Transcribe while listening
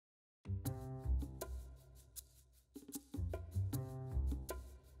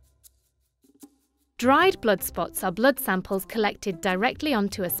Dried blood spots are blood samples collected directly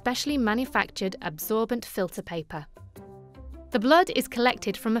onto a specially manufactured absorbent filter paper. The blood is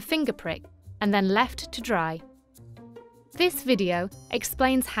collected from a finger prick and then left to dry. This video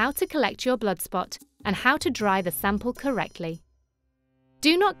explains how to collect your blood spot and how to dry the sample correctly.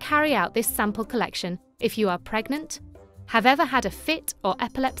 Do not carry out this sample collection if you are pregnant, have ever had a fit or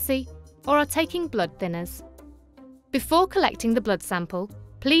epilepsy, or are taking blood thinners. Before collecting the blood sample,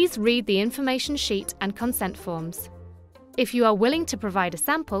 please read the information sheet and consent forms. If you are willing to provide a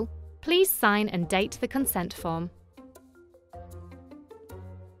sample, please sign and date the consent form.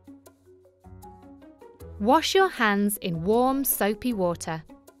 Wash your hands in warm, soapy water.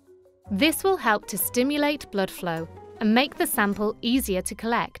 This will help to stimulate blood flow and make the sample easier to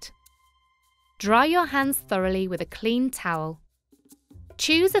collect. Dry your hands thoroughly with a clean towel.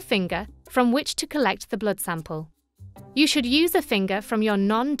 Choose a finger from which to collect the blood sample. You should use a finger from your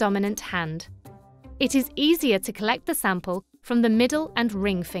non-dominant hand. It is easier to collect the sample from the middle and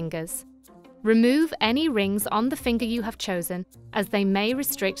ring fingers. Remove any rings on the finger you have chosen, as they may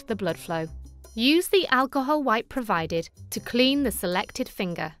restrict the blood flow. Use the alcohol wipe provided to clean the selected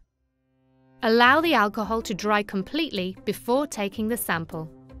finger. Allow the alcohol to dry completely before taking the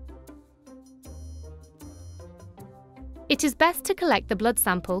sample. It is best to collect the blood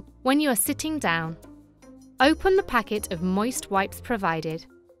sample when you are sitting down. Open the packet of moist wipes provided.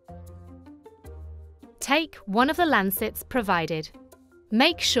 Take one of the lancets provided.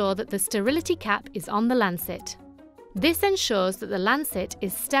 Make sure that the sterility cap is on the lancet. This ensures that the lancet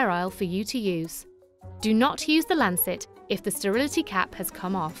is sterile for you to use. Do not use the lancet if the sterility cap has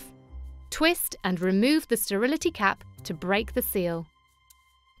come off. Twist and remove the sterility cap to break the seal.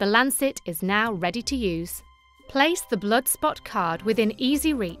 The lancet is now ready to use. Place the blood spot card within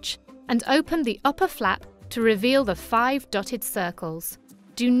easy reach and open the upper flap to reveal the 5 dotted circles.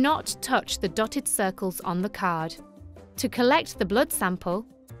 Do not touch the dotted circles on the card. To collect the blood sample,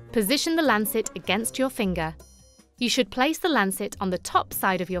 position the lancet against your finger. You should place the lancet on the top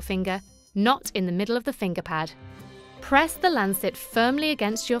side of your finger, not in the middle of the finger pad. Press the lancet firmly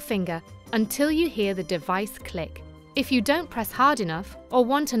against your finger until you hear the device click. If you don't press hard enough or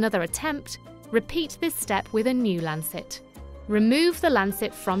want another attempt, repeat this step with a new lancet. Remove the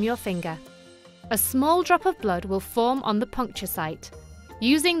lancet from your finger. A small drop of blood will form on the puncture site.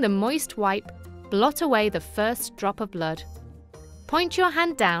 Using the moist wipe, blot away the first drop of blood. Point your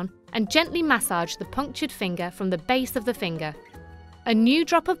hand down and gently massage the punctured finger from the base of the finger. A new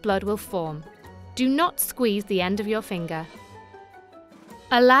drop of blood will form. Do not squeeze the end of your finger.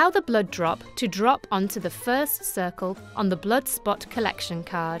 Allow the blood drop to drop onto the first circle on the blood spot collection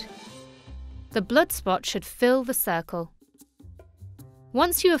card. The blood spot should fill the circle.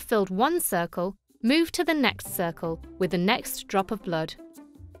 Once you have filled one circle, move to the next circle with the next drop of blood.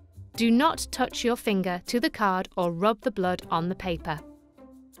 Do not touch your finger to the card or rub the blood on the paper.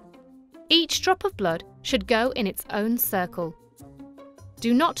 Each drop of blood should go in its own circle.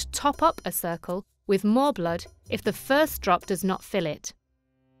 Do not top up a circle with more blood if the first drop does not fill it.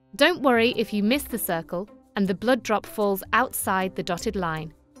 Don't worry if you miss the circle and the blood drop falls outside the dotted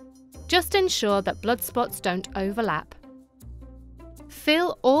line. Just ensure that blood spots don't overlap.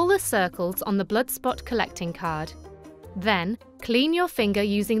 Fill all the circles on the blood spot collecting card. Then, clean your finger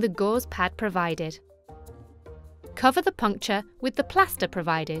using the gauze pad provided. Cover the puncture with the plaster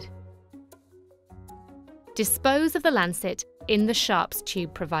provided. Dispose of the lancet in the sharps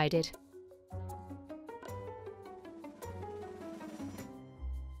tube provided.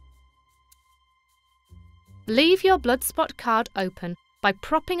 Leave your blood spot card open by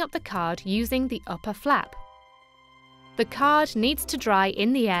propping up the card using the upper flap. The card needs to dry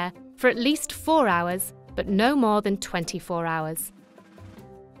in the air for at least 4 hours, but no more than 24 hours.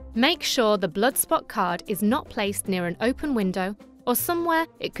 Make sure the blood spot card is not placed near an open window or somewhere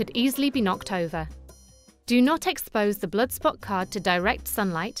it could easily be knocked over. Do not expose the blood spot card to direct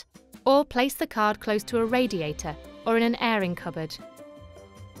sunlight or place the card close to a radiator or in an airing cupboard.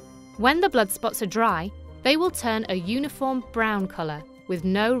 When the blood spots are dry, they will turn a uniform brown colour with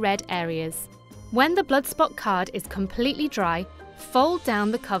no red areas. When the blood spot card is completely dry, fold down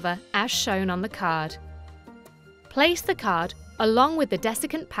the cover as shown on the card. Place the card along with the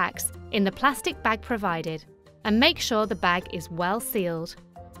desiccant packs in the plastic bag provided and make sure the bag is well sealed.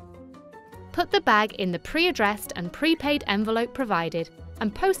 Put the bag in the pre-addressed and prepaid envelope provided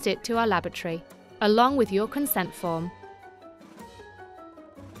and post it to our laboratory, along with your consent form.